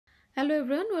Hello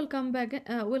everyone, welcome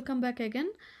back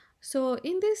again. So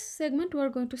in this segment we are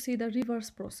going to see the reverse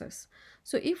process.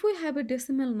 So if we have a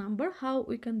decimal number, how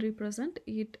we can represent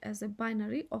it as a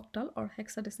binary, octal or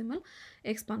hexadecimal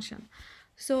expansion.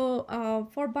 So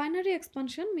for binary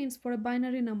expansion means for a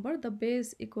binary number the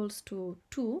base equals to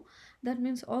 2. That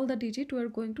means all the digit we are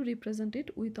going to represent it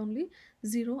with only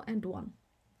 0 and 1.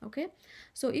 Okay,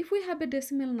 so if we have a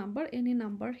decimal number, any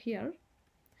number here,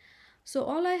 so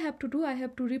all I have to do, I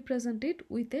have to represent it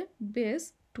with a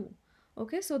base 2.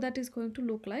 Okay, so that is going to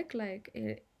look like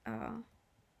a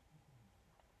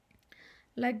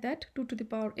like that, 2 to the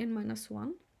power n minus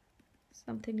 1,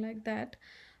 something like that.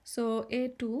 So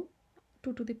a2 2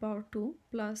 to the power 2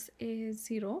 plus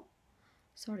a0,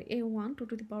 sorry, a1 2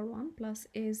 to the power 1 plus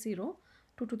a0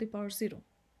 2 to the power 0.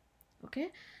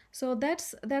 Okay, so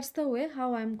that's the way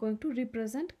how I'm going to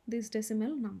represent this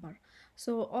decimal number.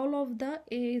 So all of the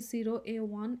a0,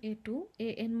 a1, a2,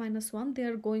 an minus 1, they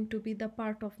are going to be the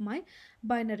part of my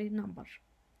binary number.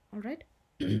 All right.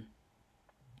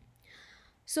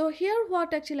 So here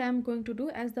what actually I'm going to do,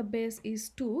 as the base is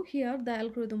 2, here the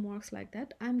algorithm works like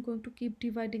that. I'm going to keep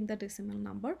dividing the decimal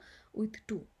number with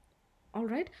 2. All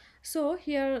right, so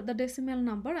here the decimal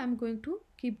number I'm going to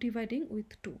keep dividing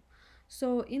with 2.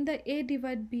 So in the a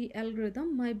divide b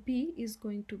algorithm, my b is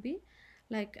going to be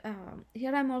like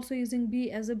here I'm also using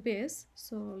b as a base.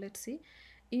 So let's see,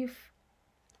 if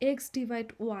x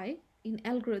divide y in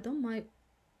algorithm, my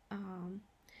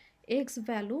x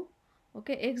value,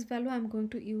 okay, x value I'm going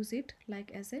to use it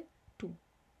like as a 2.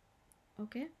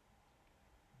 Okay,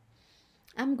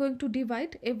 I'm going to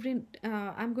divide every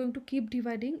I'm going to keep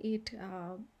dividing it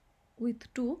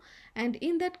with 2, and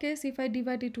in that case if I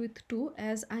divide it with 2,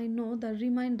 as I know the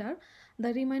remainder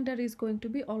is going to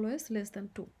be always less than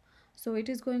 2. So it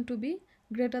is going to be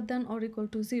greater than or equal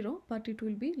to 0, but it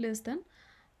will be less than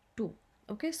 2.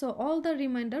 Okay, so all the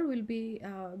remainder will be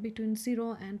between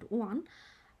 0 and 1.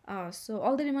 So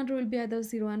all the remainder will be either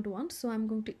 0 and 1. So I'm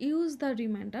going to use the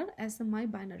remainder as my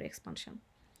binary expansion.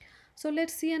 So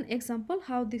let's see an example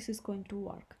how this is going to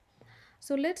work.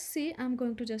 So let's see, I'm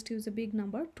going to just use a big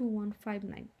number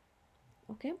 2159.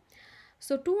 Okay,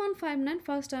 so 2159,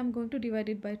 first I'm going to divide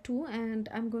it by 2, and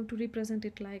I'm going to represent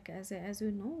it like as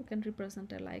you know, we can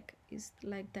represent it like is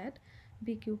like that,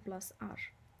 bq plus r.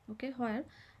 Okay, where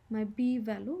my b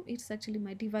value, it's actually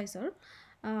my divisor,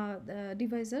 the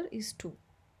divisor is 2.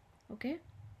 Okay,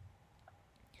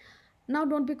 now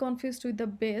don't be confused with the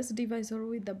base divisor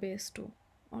with the base 2.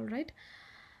 All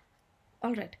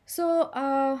right, so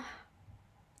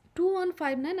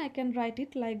 2159, I can write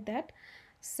it like that,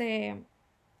 say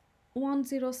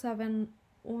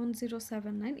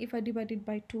 1079. If I divide it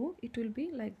by 2, it will be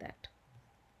like that.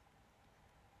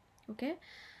 Okay,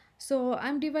 so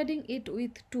I'm dividing it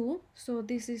with 2, so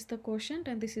this is the quotient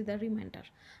and this is the remainder.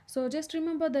 So just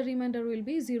remember the remainder will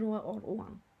be 0 or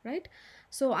 1, right?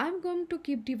 So I'm going to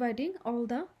keep dividing all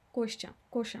the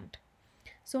quotient.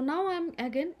 So now I'm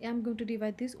going to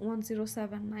divide this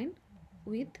 1079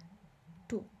 with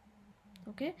 2.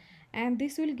 Okay, and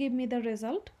this will give me the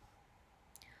result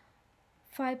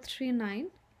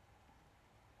 539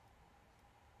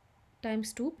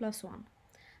 times 2 plus 1.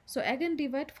 So again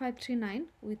divide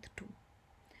 539 with 2.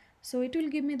 So it will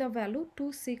give me the value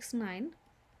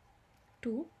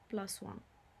 2692 plus 1.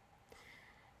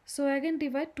 So again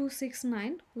divide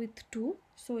 269 with 2.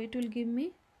 So it will give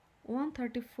me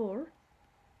 134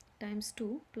 times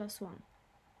 2 plus 1.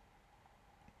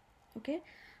 Okay,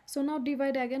 so now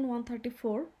divide again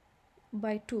 134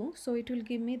 by 2. So it will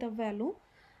give me the value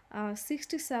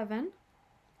 67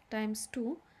 times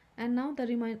 2, and now the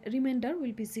remainder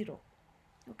will be 0.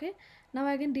 Okay, now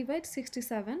I can divide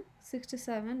 67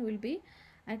 will be,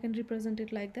 I can represent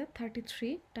it like that,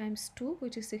 33 times 2,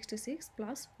 which is 66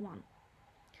 plus 1.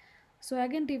 So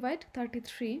again divide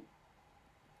 33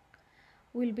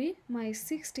 will be my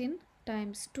 16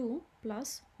 times 2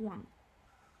 plus 1.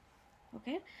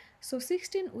 Okay, so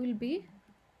 16 will be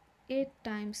 8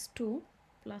 times 2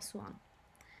 plus 1.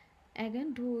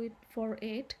 Again do it for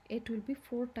 8 will be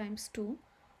 4 times 2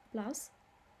 plus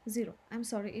 0. I'm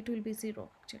sorry, it will be 0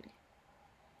 actually.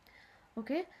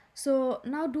 Okay, so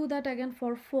now do that again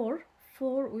for 4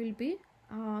 will be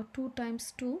 2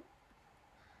 times 2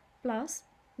 plus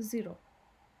 0.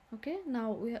 Okay,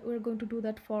 now we're going to do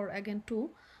that for again 2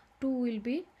 will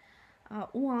be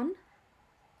 1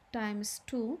 times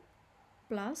 2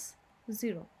 plus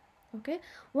 0. Okay,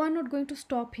 we're not going to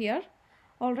stop here.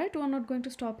 All right, we're not going to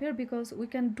stop here because we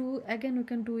can do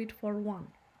it for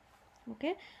 1.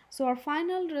 Okay, so our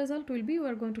final result will be, we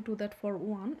are going to do that for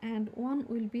 1, and 1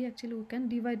 will be, actually we can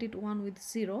divide it 1 with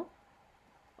 0.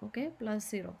 Okay, plus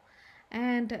 0,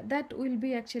 and that will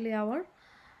be actually our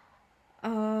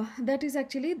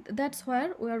that's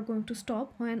where we are going to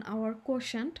stop when our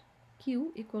quotient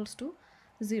q equals to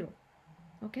 0.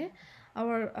 Okay,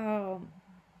 our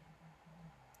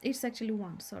it's actually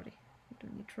 1, sorry, I'm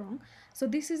doing it wrong. So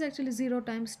this is actually 0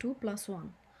 times 2 plus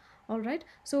 1. All right,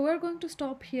 so we're going to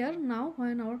stop here now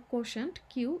when our quotient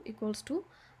q equals to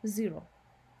 0.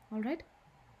 All right,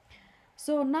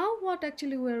 so now what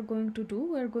actually we're going to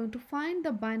do, we're going to find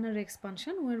the binary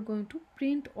expansion. We're going to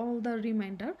print all the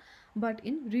remainder but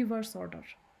in reverse order.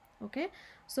 Okay,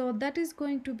 so that is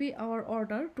going to be our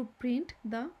order to print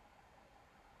the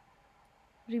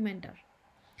remainder.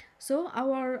 So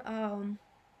our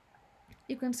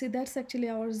you can see that's actually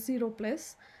our 0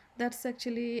 place, that's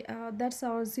actually that's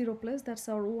our 0 place, that's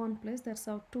our 1 place, that's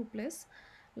our 2 place,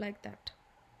 like that.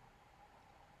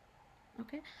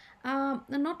 Okay,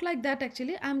 not like that,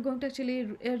 actually I'm going to actually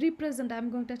represent, I'm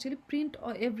going to actually print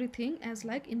everything as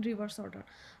like in reverse order.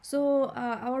 So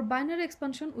our binary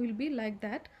expansion will be like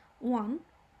that: 1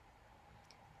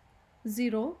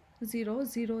 0 0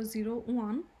 0 0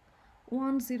 1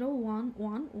 1 0 1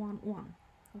 1 1 1.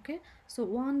 Okay, so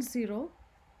 1 0,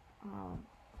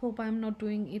 hope I'm not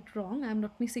doing it wrong, I'm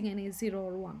not missing any 0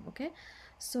 or 1. Okay,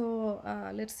 so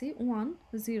let's see: 1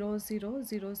 0 0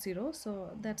 0 0,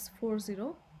 so that's 4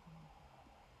 0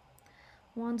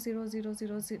 1 0 0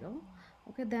 0 0.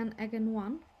 Okay, then again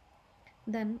 1,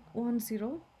 then 1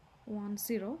 0 1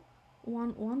 0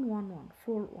 1 1 1 1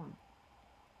 4 1.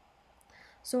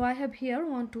 So I have here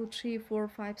 1 2 3 4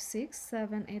 5 6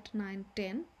 7 8 9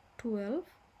 10 12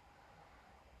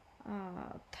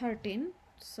 13.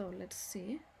 So let's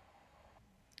see.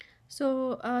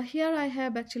 So here I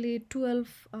have actually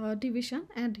 12 division,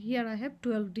 and here I have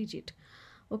 12 digit.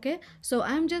 Okay, so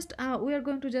I'm just we are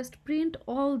going to just print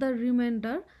all the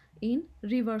remainder in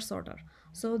reverse order.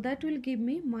 So that will give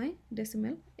me my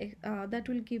decimal that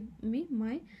will give me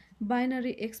my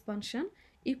binary expansion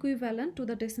equivalent to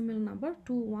the decimal number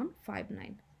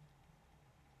 2159.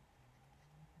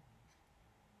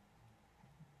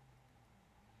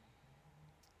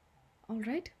 All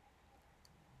right,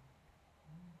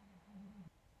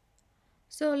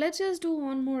 so let's just do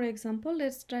one more example.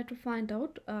 Let's try to find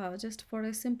out just for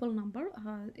a simple number,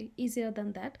 easier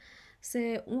than that,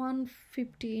 say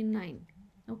 159.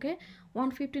 Okay,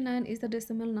 159 is the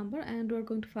decimal number, and we're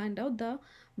going to find out the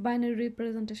binary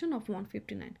representation of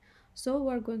 159. So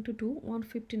we're going to do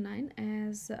 159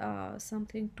 as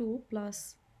something 2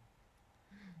 plus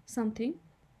something.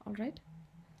 All right,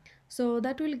 so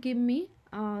that will give me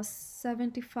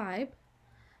 75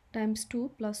 times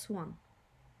 2 plus 1.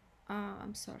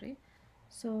 I'm sorry,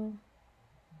 so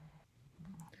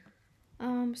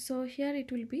so here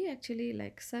it will be actually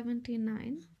like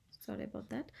 79, sorry about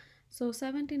that. So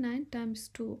 79 times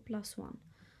 2 plus 1.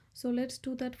 So let's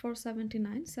do that for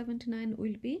 79. 79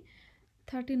 will be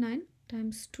 39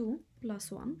 times 2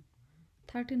 plus 1.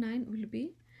 39 will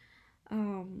be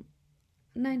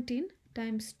 19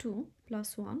 times 2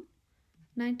 plus 1.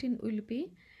 19 will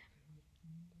be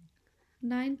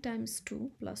 9 times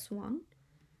 2 plus 1.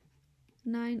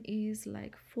 9 is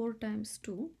like 4 times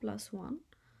 2 plus 1.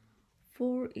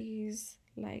 4 is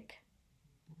like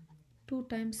 2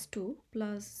 times 2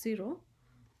 plus 0.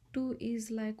 2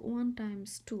 is like 1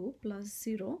 times 2 plus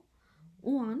 0.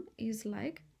 1 is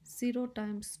like 0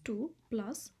 times 2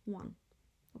 plus 1.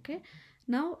 Okay,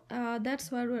 now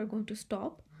that's where we are going to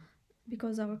stop,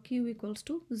 because our q equals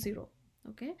to 0.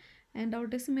 Okay, and our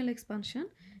decimal expansion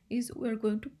is we are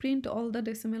going to print all the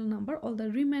decimal number, all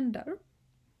the remainder.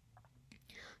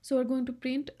 So we're going to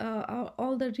print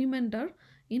all the remainder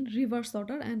in reverse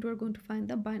order, and we're going to find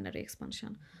the binary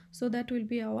expansion. So that will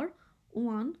be our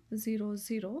 1 0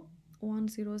 0 1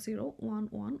 0 0 1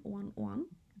 1 1 1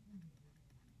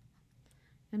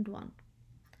 and 1.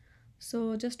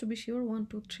 So just to be sure, 1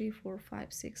 2 3 4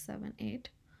 5 6 7 8,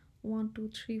 1 2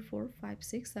 3 4 5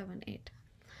 6 7 8.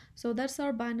 So that's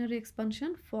our binary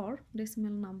expansion for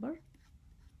decimal number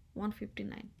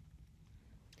 159.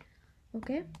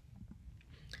 Okay,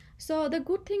 so the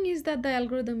good thing is that the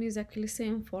algorithm is actually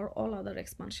same for all other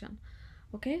expansion.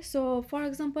 Okay, so for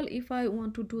example, if I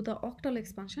want to do the octal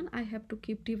expansion, I have to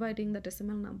keep dividing the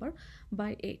decimal number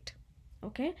by 8.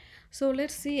 Okay, so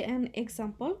let's see an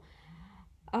example.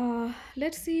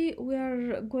 Let's see, we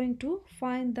are going to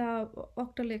find the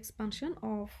octal expansion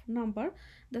of number,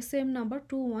 the same number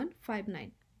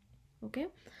 2159. Okay,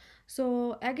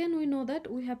 so again we know that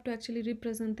we have to actually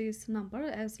represent this number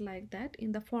as like that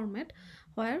in the format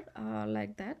where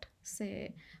like that,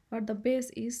 say, where the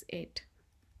base is 8.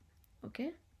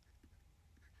 Okay,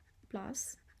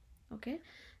 plus, okay,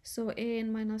 so a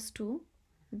n minus 2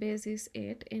 base is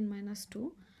 8, n minus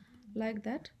 2, like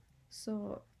that.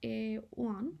 So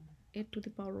a1 8 to the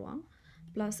power 1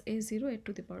 plus a0 8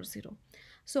 to the power 0.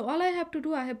 So all I have to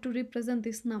do, I have to represent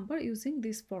this number using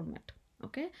this format.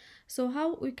 Okay, so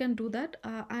how we can do that?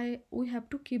 We have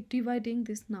to keep dividing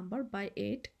this number by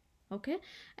 8. Okay,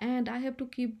 and I have to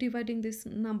keep dividing this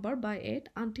number by 8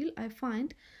 until I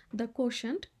find the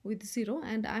quotient with 0,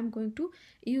 and I'm going to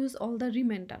use all the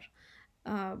remainder.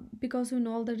 Because when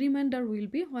all the remainder will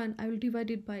be, when I will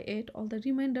divide it by 8, all the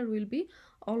remainder will be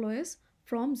always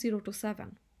from 0 to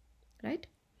 7, right?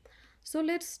 So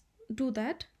let's do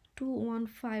that.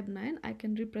 2159, I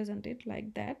can represent it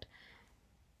like that.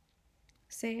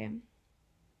 Say,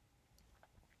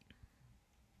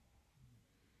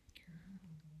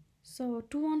 so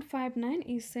 2159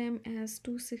 is same as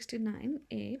 269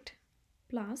 8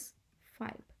 plus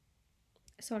 5.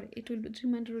 Sorry, it will be,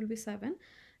 remainder will be 7,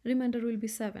 remainder will be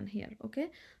 7 here.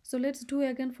 Okay, so let's do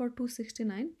again for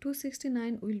 269.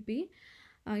 269 will be,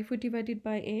 if we divide it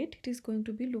by 8, it is going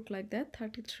to be look like that,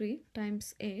 33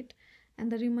 times 8, and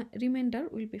the remainder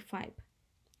will be 5.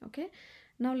 Okay,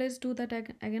 now let's do that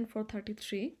again for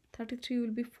 33. 33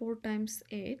 will be 4 times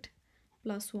 8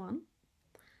 plus 1.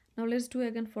 Now let's do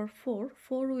again for 4.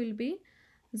 4 will be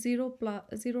 0 plus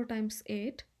 0 times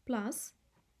 8 plus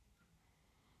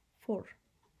 4.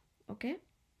 Okay,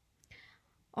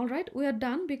 all right, we are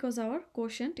done because our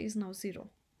quotient is now 0.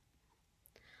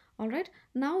 All right,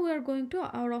 now we are going to,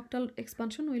 our octal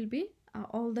expansion will be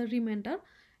all the remainder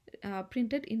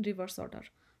printed in reverse order.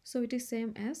 So it is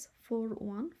same as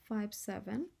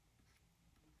 4157.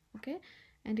 Okay,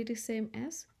 and it is same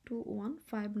as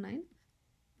 2159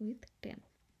 with 10.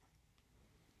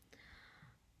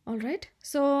 All right,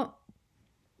 so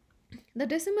the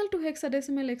decimal to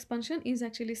hexadecimal expansion is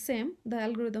actually same, the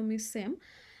algorithm is same.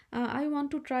 I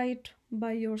want to try it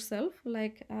by yourself,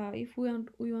 like if we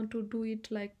want to do it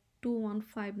like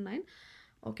 2159.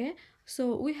 Okay,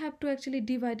 so we have to actually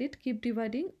divide it, keep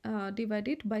dividing, divide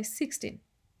it by 16.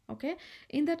 Okay,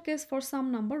 in that case, for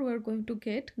some number we are going to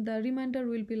get, the remainder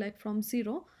will be like from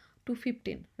 0 to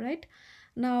 15, right?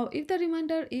 Now if the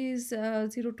remainder is 0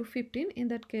 to 15, in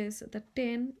that case the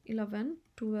 10 11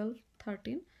 12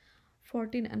 13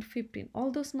 14 and 15,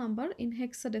 all those number in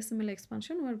hexadecimal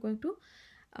expansion, we are going to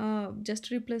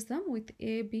just replace them with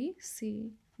A, B,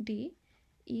 C, D,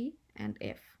 E and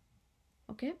F.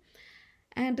 Okay,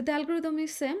 and the algorithm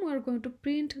is same, we are going to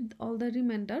print all the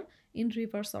remainder in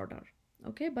reverse order.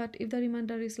 Okay, but if the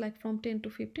remainder is like from 10 to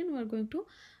 15, we are going to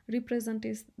represent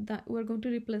is that we are going to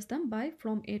replace them by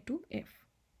from A to F.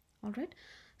 All right,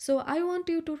 so I want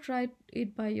you to try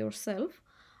it by yourself.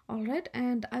 All right,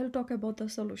 and I'll talk about the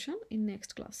solution in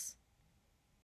next class.